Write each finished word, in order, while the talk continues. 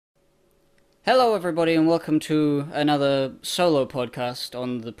Hello, everybody, and welcome to another solo podcast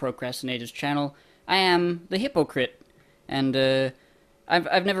on the Procrastinators channel. I am the Hypocrite, and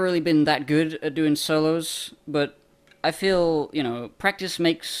I've never really been that good at doing solos, but I feel practice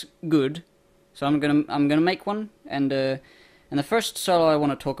makes good, so I'm gonna make one. And the first solo I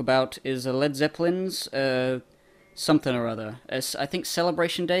want to talk about is Led Zeppelin's something or other. I think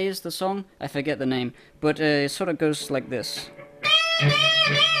Celebration Day is the song. I forget the name, but it sort of goes like this.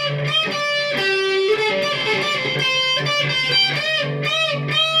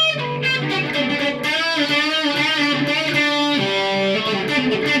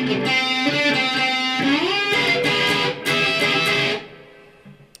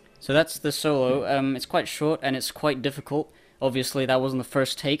 So that's the solo. It's quite short and it's quite difficult. Obviously, that wasn't the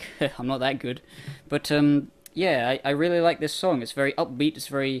first take. I'm not that good, but yeah, I really like this song. It's very upbeat. It's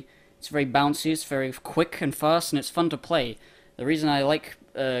very bouncy. It's very quick and fast, and it's fun to play. The reason I like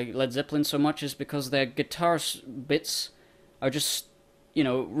Led Zeppelin so much is because their guitar bits are just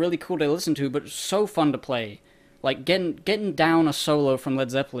really cool to listen to, but so fun to play. Like getting down a solo from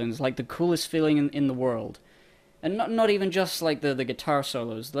Led Zeppelin is like the coolest feeling in the world. And not even just like the guitar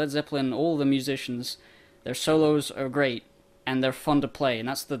solos. Led Zeppelin, all the musicians, their solos are great and they're fun to play. And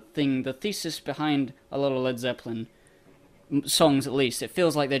that's the thing, the thesis behind a lot of Led Zeppelin songs, at least. It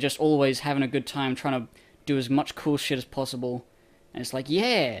feels like they're just always having a good time trying to do as much cool shit as possible. And it's like,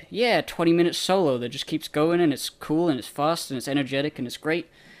 yeah, 20-minute solo that just keeps going, and it's cool, and it's fast, and it's energetic, and it's great.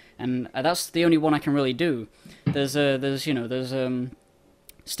 And that's the only one I can really do. There's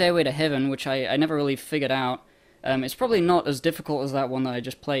Stairway to Heaven, which I never really figured out. It's probably not as difficult as that one that I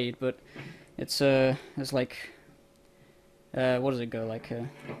just played, but it's like, what does it go like? I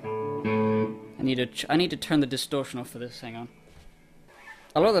need to turn the distortion off for this. Hang on.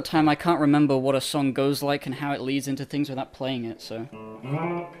 A lot of the time I can't remember what a song goes like and how it leads into things without playing it, so...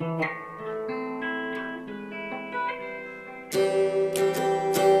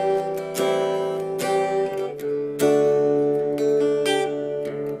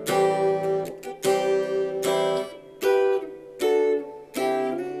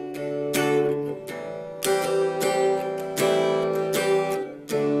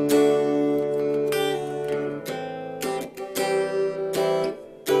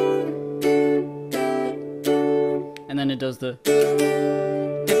 And then it does the...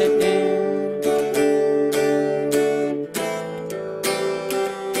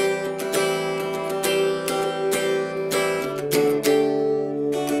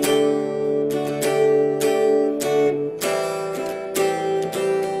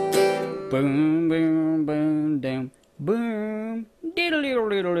 Boom, boom, boom, down, boom, diddle diddle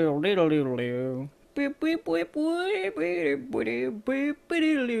diddle diddle diddle diddle diddle, beep beep beep beep beep beep beep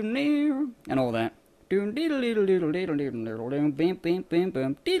beep, and all that. And yeah,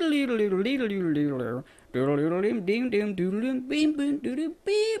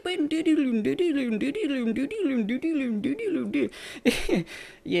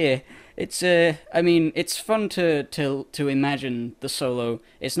 it's I mean, it's fun to imagine the solo.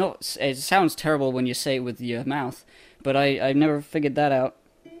 It's not. It sounds terrible when you say it with your mouth, but I've never figured that out.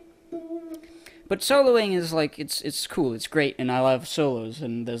 But soloing is like, it's cool, it's great, and I love solos,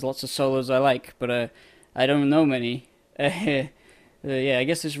 and there's lots of solos I like, but I don't know many. Yeah, I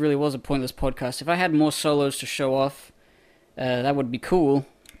guess this really was a pointless podcast. If I had more solos to show off, that would be cool.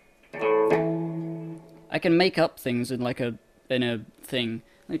 I can make up things in a thing.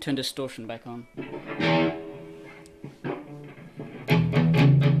 Let me turn distortion back on.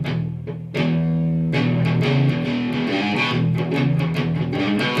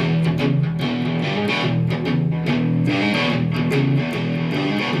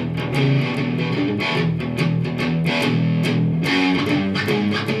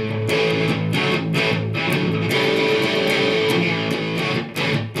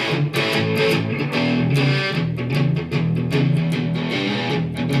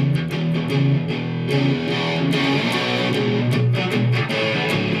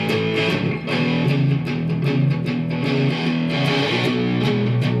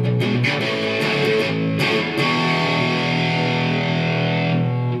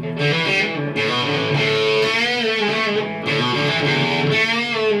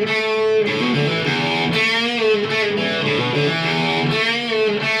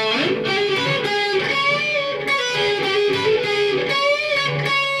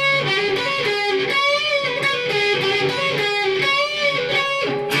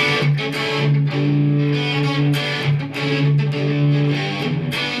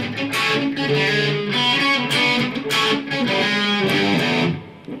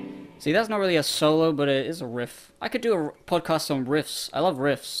 See, that's not really a solo, but it is a riff. I could do a podcast on riffs. I love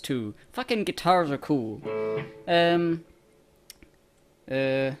riffs too. Fucking guitars are cool.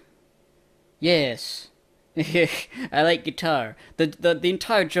 Yes. I like guitar. The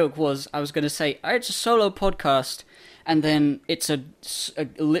entire joke was I was gonna say, "Oh, it's a solo podcast," and then it's a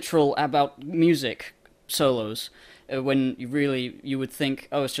literal about music solos. When you would think,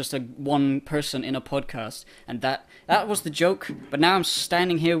 oh, it's just a one person in a podcast, and that was the joke. But now I'm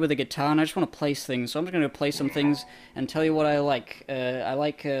standing here with a guitar, and I just want to place things. So I'm just going to play some things and tell you what I like. I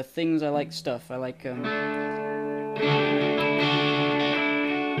like things. I like stuff. I like.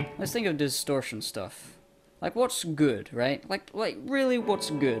 Let's think of distortion stuff. Like what's good, right? Like really, what's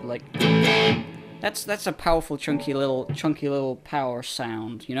good? Like that's a powerful, chunky little power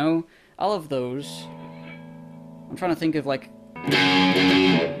sound. You know, I love those. I'm trying to think of like.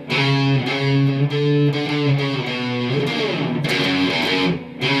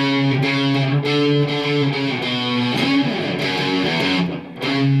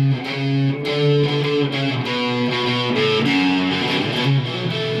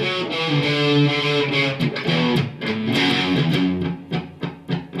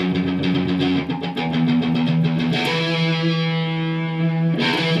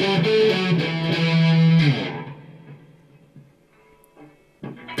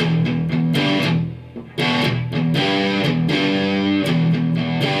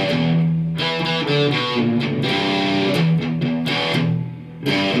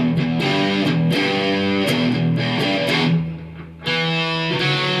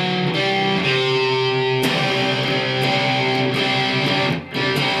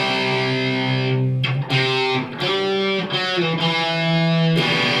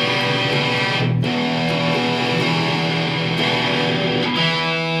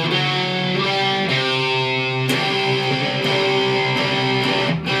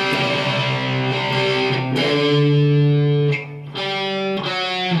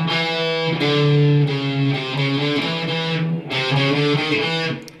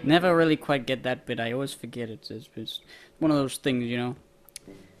 Never really quite get that bit. I always forget it. It's one of those things, you know.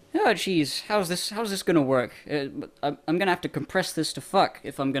 Oh, jeez, how's this gonna work? I'm gonna have to compress this to fuck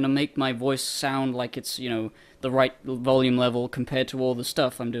if I'm gonna make my voice sound like it's, you know, the right volume level compared to all the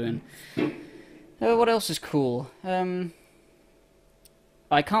stuff I'm doing. What else is cool? I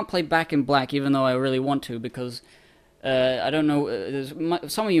can't play Back in Black, even though I really want to, because I don't know.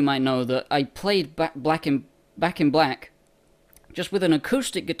 Some of you might know that I played Back in Black just with an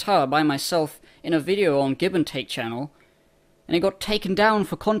acoustic guitar by myself in a video on Give and Take channel, and it got taken down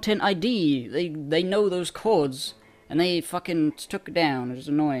for Content ID. They know those chords, and they fucking took it down. It was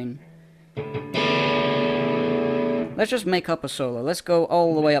annoying. Let's just make up a solo. Let's go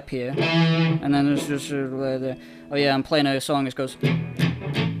all the way up here, and then there's just oh yeah, I'm playing a song. It goes.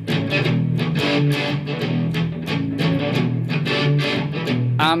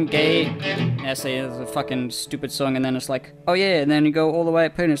 I'm gay. Yeah, say it's a fucking stupid song, and then it's like, oh yeah, and then you go all the way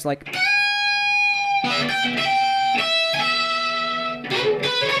up here, and it's like.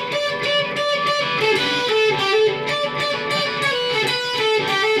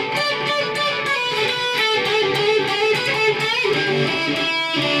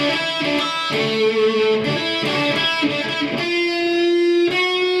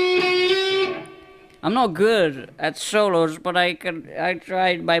 I'm not good at solos, but I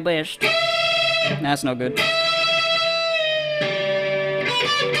tried my best. That's no good.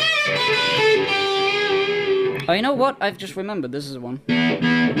 Oh, you know what? I've just remembered. This is one.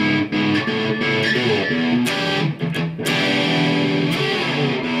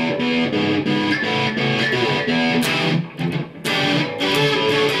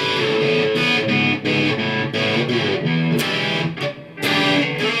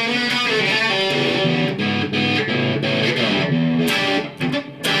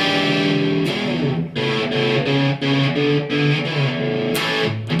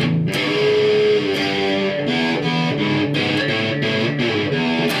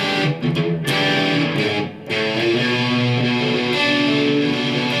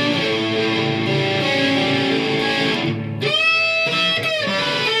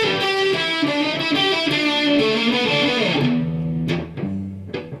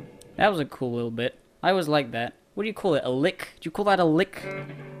 That was a cool little bit. I always like that. What do you call it? A lick? Do you call that a lick?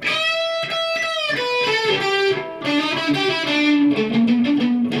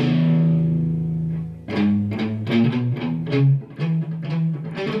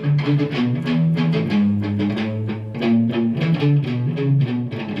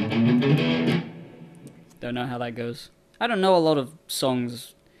 Don't know how that goes. I don't know a lot of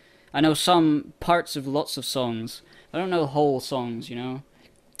songs. I know some parts of lots of songs. I don't know whole songs, you know?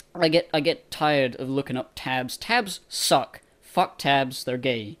 I get tired of looking up tabs. Tabs suck. Fuck tabs, they're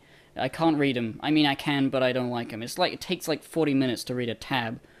gay. I can't read them. I mean, I can, but I don't like them. It's like, it takes like 40 minutes to read a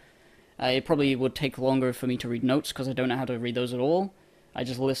tab. It probably would take longer for me to read notes, because I don't know how to read those at all. I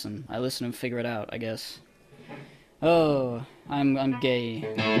just listen. I listen and figure it out, I guess. Oh, I'm gay.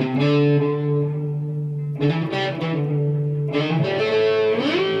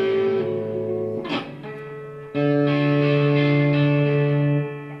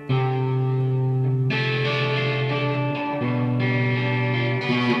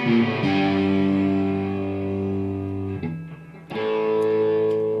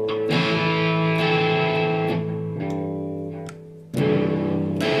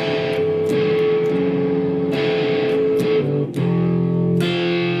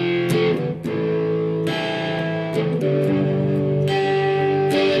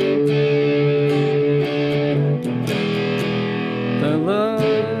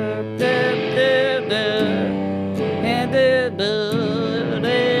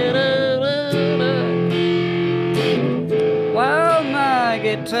 While my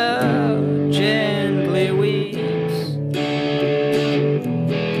guitar gently weeps,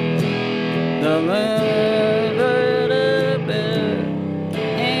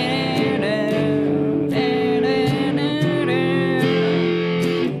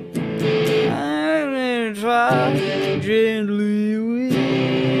 I will try gently weep.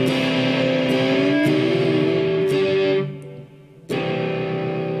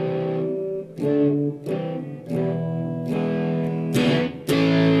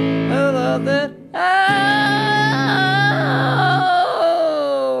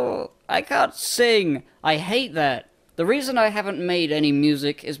 I can't sing. I hate that. The reason I haven't made any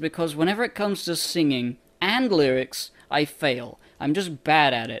music is because whenever it comes to singing and lyrics, I fail. I'm just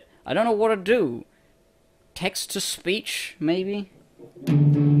bad at it. I don't know what to do. Text to speech, maybe?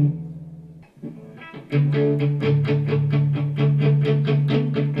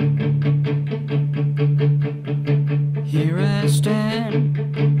 Here I stand.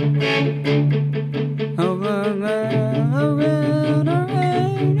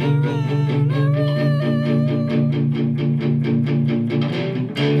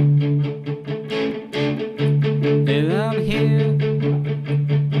 I'm here.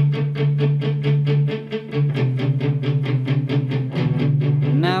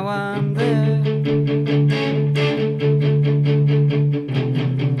 Now I'm there.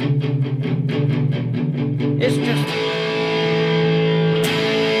 It's just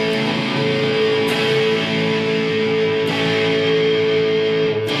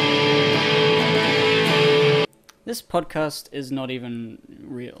this podcast is not even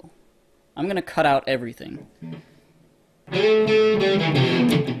real. I'm gonna cut out everything.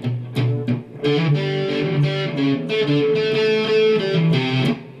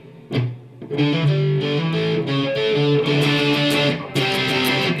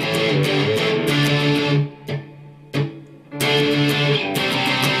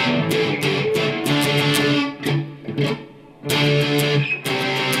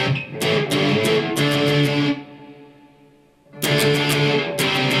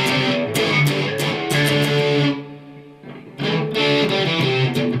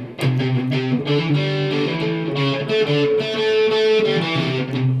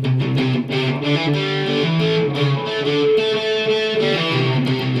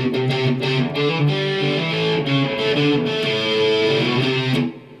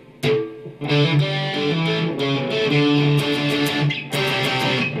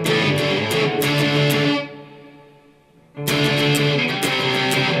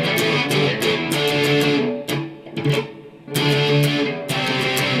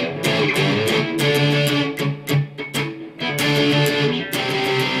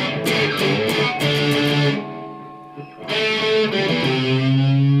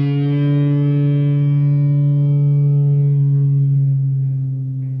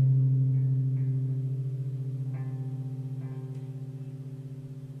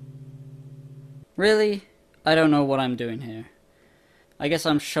 Really? I don't know what I'm doing here. I guess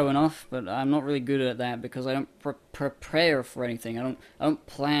I'm showing off, but I'm not really good at that because I don't prepare for anything. I don't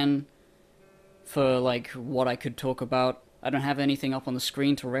plan for like what I could talk about. I don't have anything up on the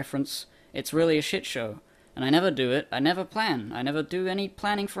screen to reference. It's really a shit show. And I never do it. I never plan. I never do any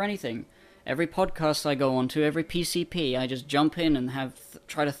planning for anything. Every podcast I go on to, every PCP, I just jump in and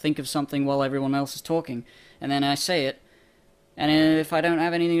try to think of something while everyone else is talking. And then I say it. And if I don't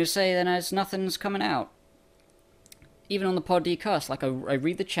have anything to say, then nothing's coming out. Even on the podcast, like I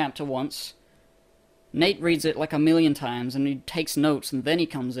read the chapter once, Nate reads it like a million times, and he takes notes, and then he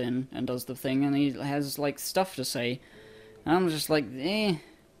comes in and does the thing, and he has, like, stuff to say. And I'm just like,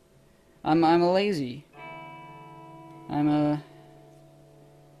 I'm a lazy. I'm a...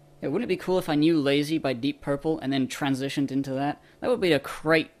 Yeah, wouldn't it be cool if I knew Lazy by Deep Purple and then transitioned into that? That would be a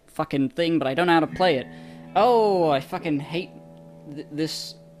great fucking thing, but I don't know how to play it. Oh, I fucking hate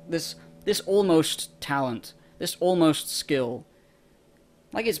this almost talent. This almost skill.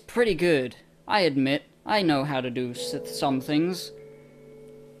 Like, it's pretty good. I admit, I know how to do some things.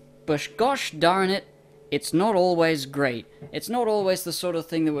 But gosh darn it, it's not always great. It's not always the sort of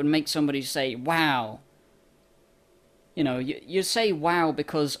thing that would make somebody say, wow. You know, you say wow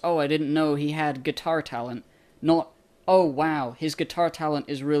because, oh, I didn't know he had guitar talent. Not, oh, wow, his guitar talent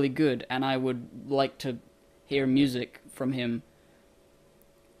is really good, and I would like to hear music from him.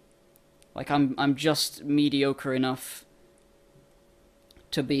 Like, I'm just mediocre enough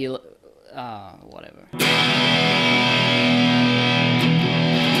to be, whatever.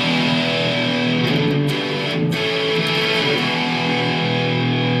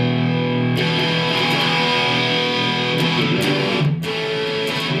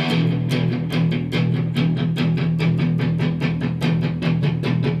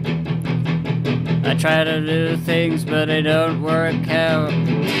 I try to do things, but they don't work out.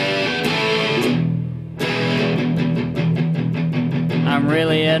 I'm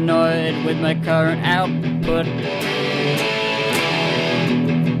really annoyed with my current output.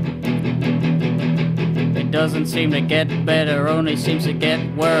 It doesn't seem to get better, only seems to get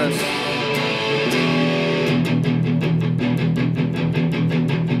worse.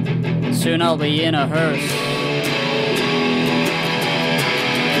 Soon I'll be in a hearse.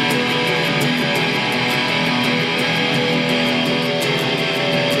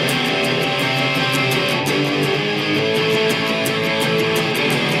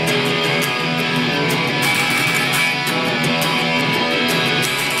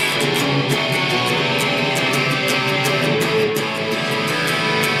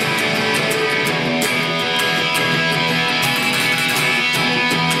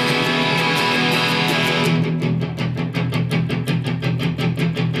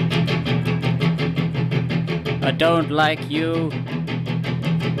 I don't like you.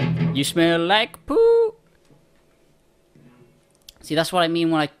 You smell like poo. See, that's what I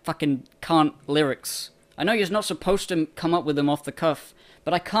mean when I fucking can't lyrics. I know you're not supposed to come up with them off the cuff,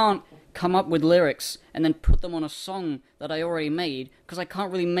 but I can't come up with lyrics and then put them on a song that I already made, because I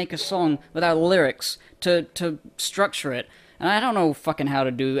can't really make a song without lyrics to structure it. And I don't know fucking how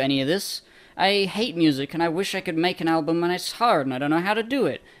to do any of this. I hate music, and I wish I could make an album, and it's hard, and I don't know how to do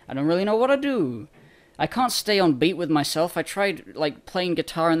it. I don't really know what to do. I can't stay on beat with myself. I tried, like, playing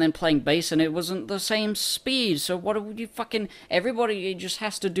guitar and then playing bass, and it wasn't the same speed, so what would you fucking... Everybody just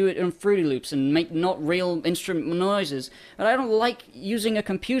has to do it in Fruity Loops and make not real instrument noises. But I don't like using a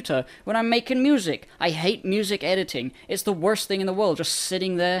computer when I'm making music. I hate music editing. It's the worst thing in the world, just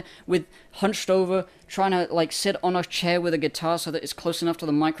sitting there with hunched over, trying to, like, sit on a chair with a guitar so that it's close enough to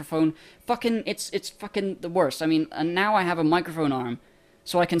the microphone. Fucking, it's fucking the worst. I mean, and now I have a microphone arm.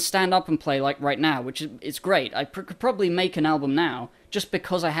 So I can stand up and play like right now, which is great. I could probably make an album now, just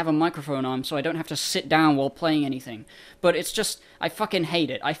because I have a microphone arm, so I don't have to sit down while playing anything. But it's just, I fucking hate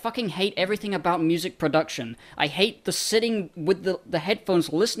it. I fucking hate everything about music production. I hate the sitting with the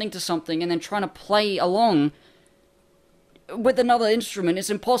headphones, listening to something, and then trying to play along with another instrument. It's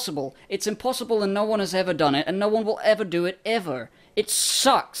impossible. It's impossible, and no one has ever done it, and no one will ever do it, ever. It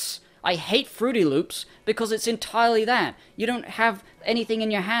sucks. I hate Fruity Loops because it's entirely that. You don't have anything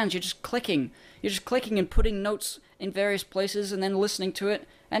in your hands, you're just clicking. You're just clicking and putting notes in various places and then listening to it.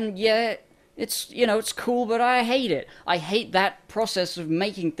 And yeah, it's, you know, it's cool, but I hate it. I hate that process of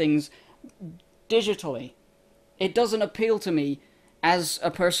making things digitally. It doesn't appeal to me as a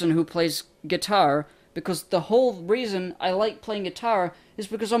person who plays guitar, because the whole reason I like playing guitar is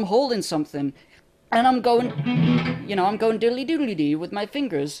because I'm holding something and I'm going, you know, I'm going diddly doodly dee with my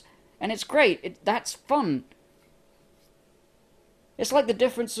fingers. And it's great. That's fun. It's like the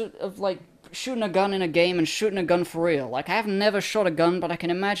difference of like, shooting a gun in a game and shooting a gun for real. Like, I have never shot a gun, but I can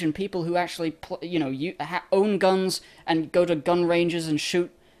imagine people who actually, you know, own guns and go to gun ranges and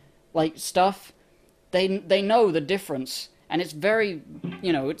shoot, like, stuff. They know the difference. And it's very,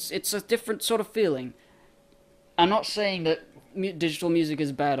 you know, it's a different sort of feeling. I'm not saying that digital music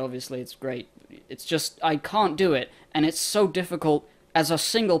is bad, obviously. It's great. It's just, I can't do it. And it's so difficult as a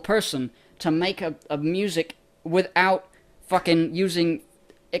single person to make a music without fucking using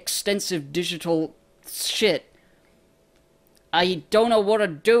extensive digital shit. I don't know what to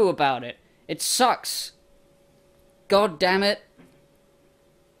do about it. It sucks. God damn it.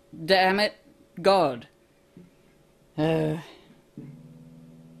 Damn it. God.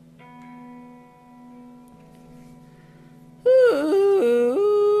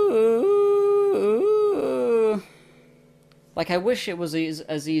 Ooh. Like, I wish it was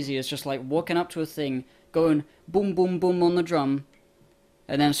as easy as just, like, walking up to a thing, going boom, boom, boom on the drum,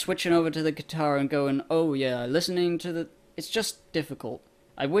 and then switching over to the guitar and going, oh yeah, listening to the... It's just difficult.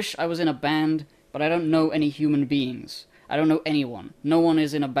 I wish I was in a band, but I don't know any human beings. I don't know anyone. No one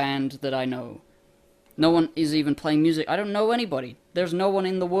is in a band that I know. No one is even playing music. I don't know anybody. There's no one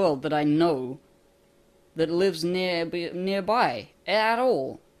in the world that I know that lives nearby at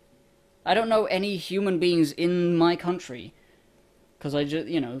all. I don't know any human beings in my country. Because I just,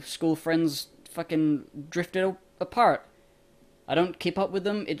 you know, school friends fucking drifted apart. I don't keep up with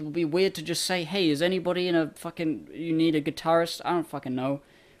them. It would be weird to just say, hey, is anybody in a fucking... You need a guitarist? I don't fucking know.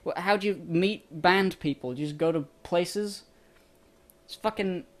 How do you meet band people? Do you just go to places? It's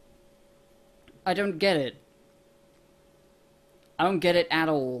fucking... I don't get it. I don't get it at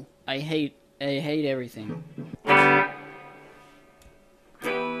all. I hate everything.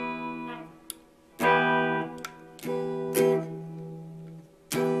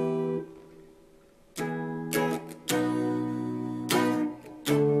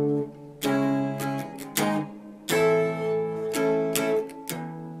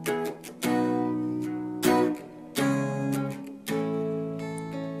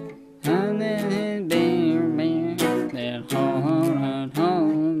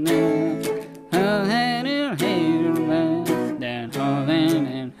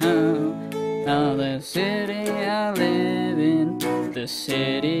 The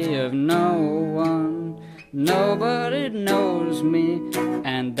city of no one. Nobody knows me,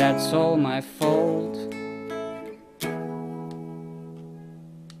 and that's all my fault.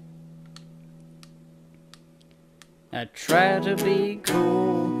 I try to be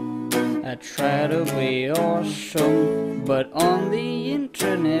cool, I try to be awesome, but on the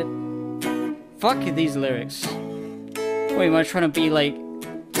internet... Fuck these lyrics. Wait, am I trying to be like,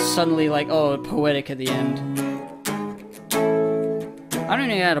 suddenly like, oh, poetic at the end? I don't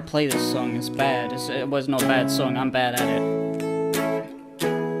know how to play this song, it's bad. It was not a bad song, I'm bad at it.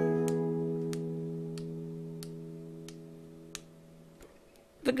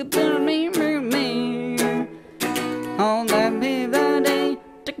 On that midnight day,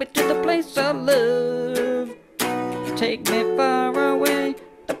 take me to the place of love. Take me far away.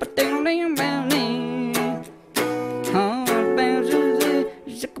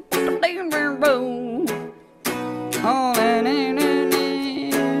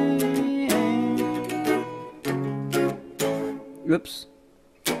 Oops.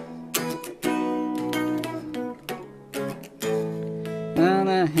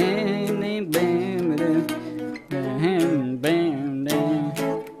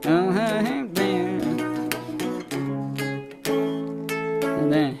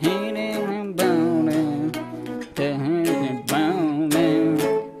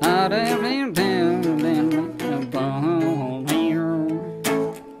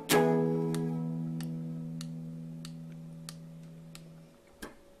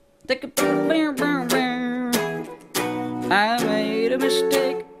 I made a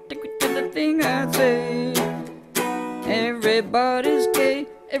mistake. Take me to the thing I say. Everybody's gay.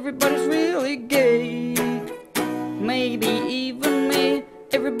 Everybody's really gay. Maybe even me.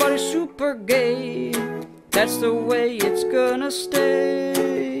 Everybody's super gay. That's the way it's gonna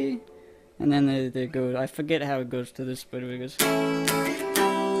stay. And then they go. I forget how it goes to this, but it goes.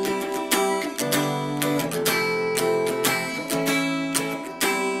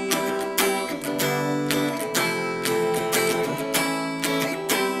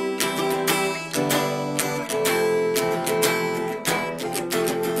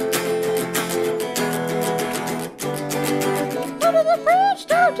 Under the bridge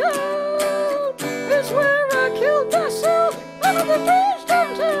downtown is where I killed myself. Under the bridge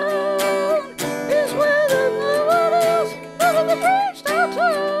downtown is where no one else. Under the bridge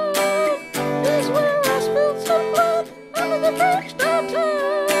downtown is where I spilled some blood. Under the bridge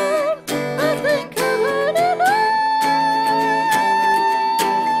downtown, I think I heard it all.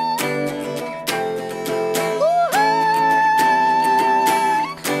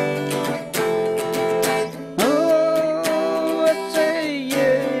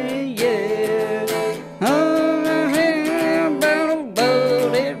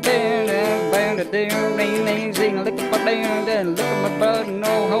 Look at my blood,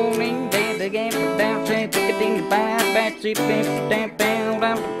 no holding dead again. Put down, say, pick a ding, bad, bad, see, pimp, down, down,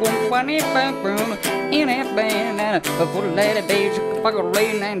 down, one, in that band, and a full lady, baby, you can fuck a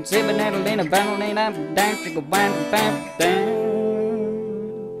lady, and seven, and a battle, and I'm down, she go bind, back down.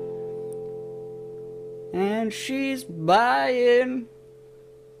 And she's buying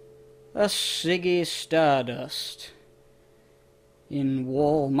a Ziggy Stardust in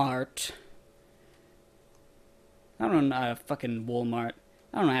Walmart. I don't know, fucking Walmart.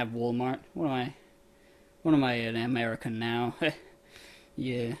 I don't have Walmart. What am I? What am I, an American now?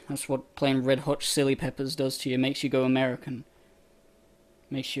 Yeah, that's what playing Red Hot Chili Peppers does to you. Makes you go American.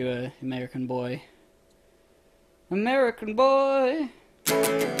 Makes you a American boy. American boy.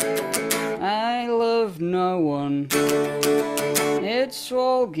 I love no one. It's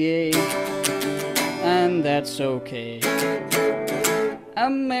all gay, and that's okay.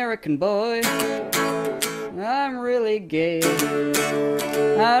 American boy, I'm really gay.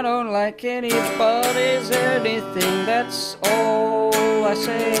 I don't like anybody's anything, that's all I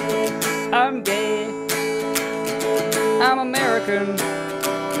say. I'm gay. I'm American.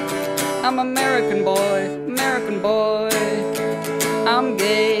 I'm American boy, American boy. I'm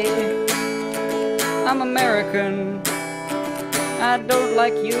gay. I'm American. I don't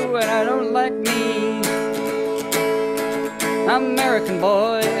like you and I don't like me. American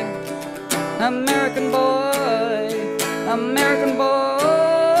boy, American boy, American boy,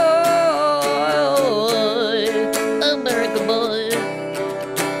 American boy,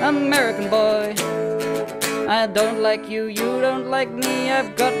 American boy. I don't like you, you don't like me,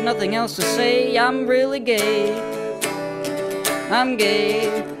 I've got nothing else to say. I'm really gay. I'm gay.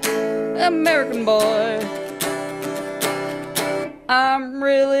 American boy. I'm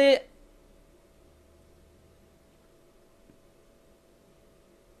really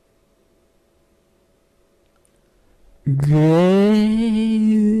gay.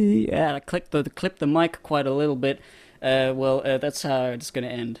 Yeah, I clipped the mic quite a little bit. That's how it's gonna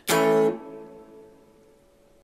end.